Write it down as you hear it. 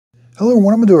Hello,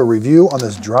 everyone. I'm going to do a review on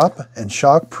this drop and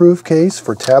shock proof case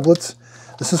for tablets.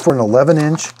 This is for an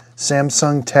 11-inch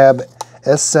Samsung Tab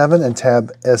S7 and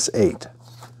Tab S8.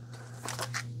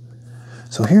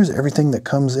 So here's everything that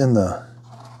comes in the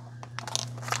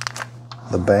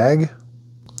bag.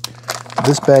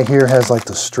 This bag here has like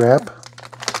the strap,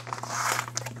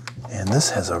 and this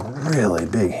has a really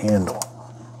big handle.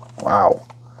 Wow.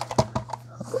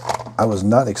 I was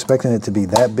not expecting it to be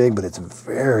that big, but it's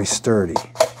very sturdy.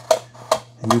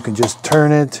 And you can just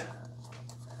turn it.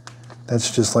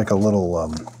 That's just like a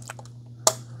little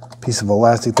piece of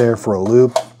elastic there for a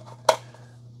loop.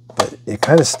 But it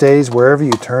kind of stays wherever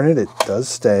you turn it, it does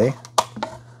stay.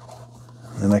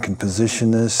 And I can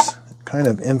position this kind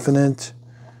of infinite.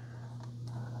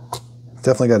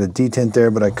 Definitely got a detent there,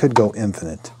 but I could go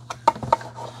infinite.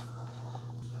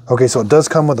 Okay, so it does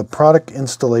come with a product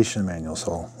installation manual,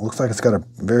 so it looks like it's got a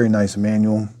very nice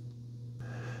manual.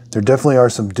 There definitely are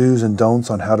some do's and don'ts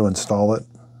on how to install it.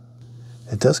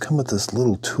 It does come with this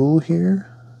little tool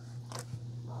here.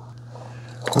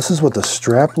 This is what the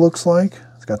strap looks like.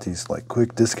 It's got these like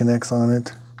quick disconnects on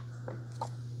it.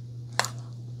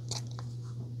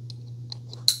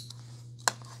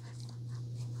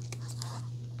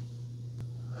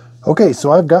 Okay,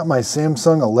 so I've got my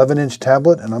Samsung 11-inch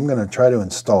tablet and I'm going to try to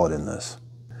install it in this.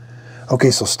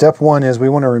 Okay, so step one is we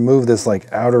want to remove this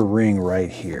like outer ring right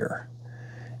here.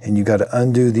 And you got to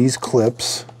undo these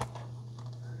clips.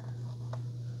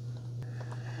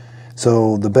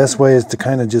 So the best way is to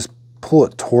kind of just pull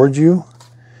it towards you,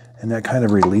 and that kind of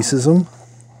releases them.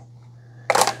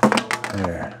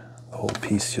 There, the whole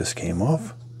piece just came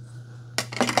off.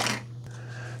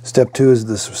 Step two is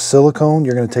this silicone.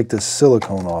 You're going to take this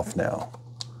silicone off now.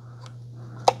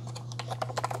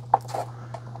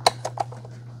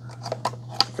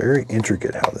 Very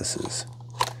intricate how this is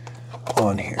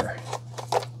on here.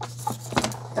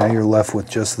 Now you're left with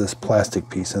just this plastic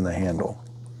piece in the handle.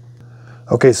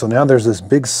 Okay, so now there's this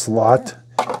big slot,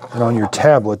 and on your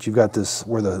tablet you've got this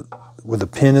where the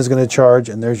pin is going to charge,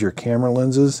 and there's your camera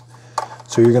lenses.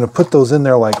 So you're going to put those in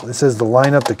there like it says to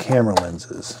line up the camera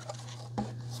lenses.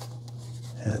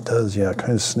 And it does, yeah, it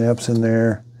kind of snaps in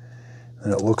there,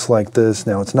 and it looks like this.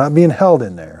 Now it's not being held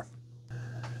in there.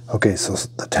 Okay, so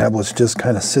the tablet's just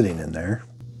kind of sitting in there.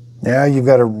 Now you've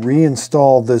got to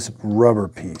reinstall this rubber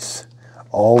piece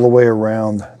all the way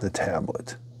around the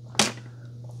tablet.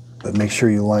 But make sure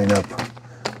you line up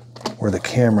where the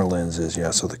camera lens is.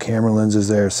 Yeah, so the camera lens is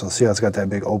there. So see how it's got that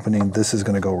big opening? This is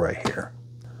going to go right here.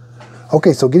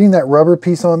 Okay, so getting that rubber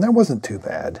piece on, that wasn't too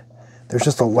bad. There's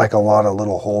just like a lot of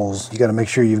little holes. You got to make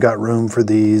sure you've got room for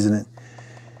these, and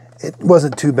it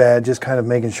wasn't too bad, just kind of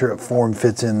making sure it form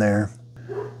fits in there.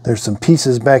 There's some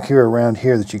pieces back here around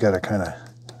here that you got to kind of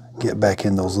get back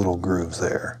in those little grooves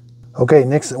there. Okay,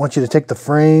 next I want you to take the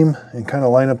frame and kind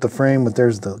of line up the frame, but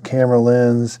there's the camera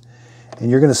lens, and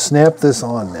you're going to snap this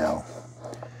on now.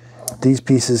 These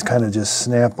pieces kind of just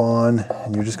snap on,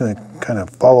 and you're just going to kind of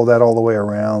follow that all the way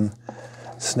around,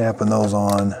 snapping those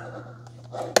on.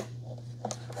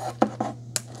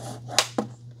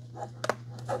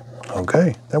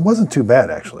 Okay, that wasn't too bad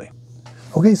actually.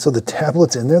 Okay, so the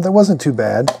tablet's in there. That wasn't too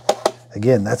bad.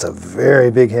 Again, that's a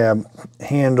very big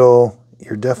handle.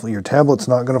 Your tablet's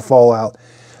not going to fall out.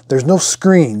 There's no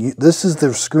screen. This is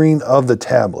the screen of the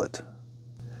tablet.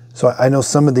 So I know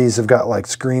some of these have got like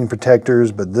screen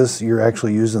protectors, but this you're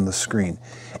actually using the screen.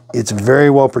 It's very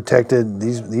well protected.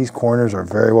 These corners are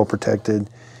very well protected.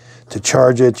 To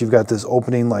charge it, you've got this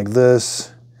opening like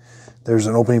this. There's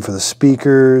an opening for the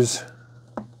speakers.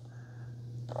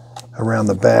 Around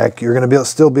the back, you're going to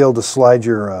still be able to slide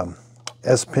your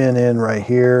S pin in right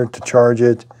here to charge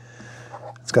it.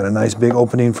 It's got a nice big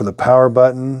opening for the power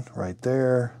button right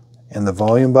there, and the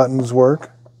volume buttons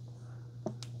work.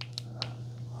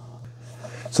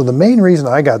 So the main reason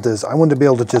I got this, I wanted to be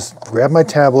able to just grab my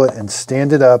tablet and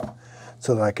stand it up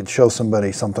so that I could show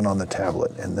somebody something on the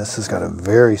tablet. And this has got a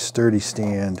very sturdy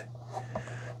stand.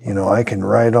 You know, I can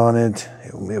write on it.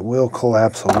 It will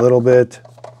collapse a little bit,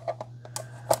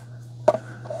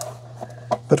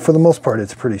 but for the most part,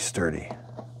 it's pretty sturdy.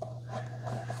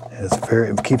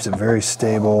 And it keeps it very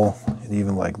stable, and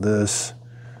even like this.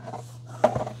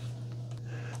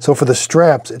 So for the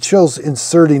straps, it shows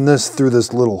inserting this through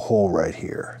this little hole right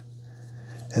here.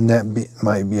 And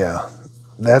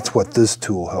that's what this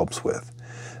tool helps with.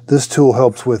 This tool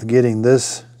helps with getting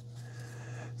this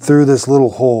through this little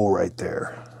hole right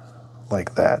there,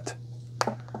 like that.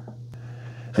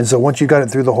 And so once you got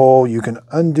it through the hole, you can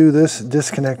undo this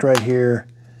disconnect right here,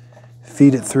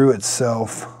 feed it through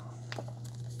itself,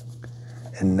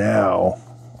 and now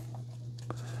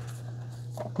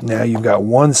Now you've got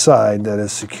one side that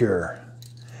is secure.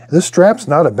 This strap's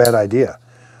not a bad idea.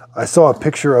 I saw a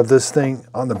picture of this thing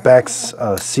on the back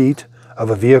seat of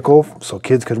a vehicle, so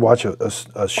kids could watch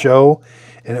a show,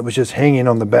 and it was just hanging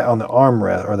on the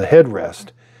armrest or the headrest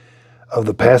of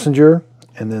the passenger,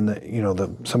 and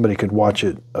then somebody could watch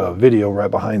it video right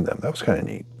behind them. That was kind of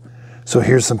neat. So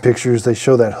here's some pictures. They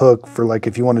show that hook for like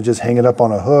if you want to just hang it up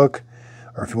on a hook,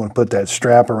 or if you want to put that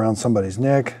strap around somebody's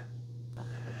neck.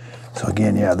 So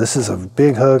again, yeah, this is a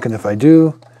big hook, and if I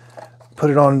do put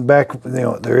it on back,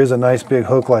 there is a nice big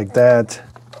hook like that.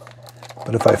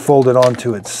 But if I fold it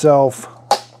onto itself,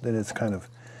 then it's kind of,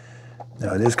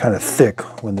 it is kind of thick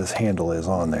when this handle is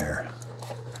on there.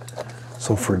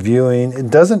 So for viewing,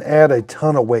 it doesn't add a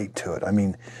ton of weight to it. I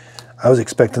mean, I was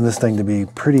expecting this thing to be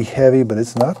pretty heavy, but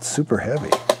it's not super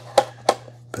heavy.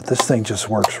 But this thing just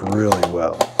works really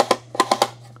well.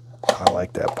 I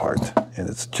like that part. And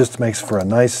it just makes for a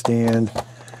nice stand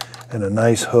and a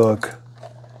nice hook.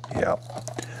 Yeah.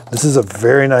 This is a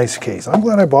very nice case. I'm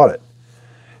glad I bought it.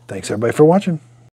 Thanks everybody for watching.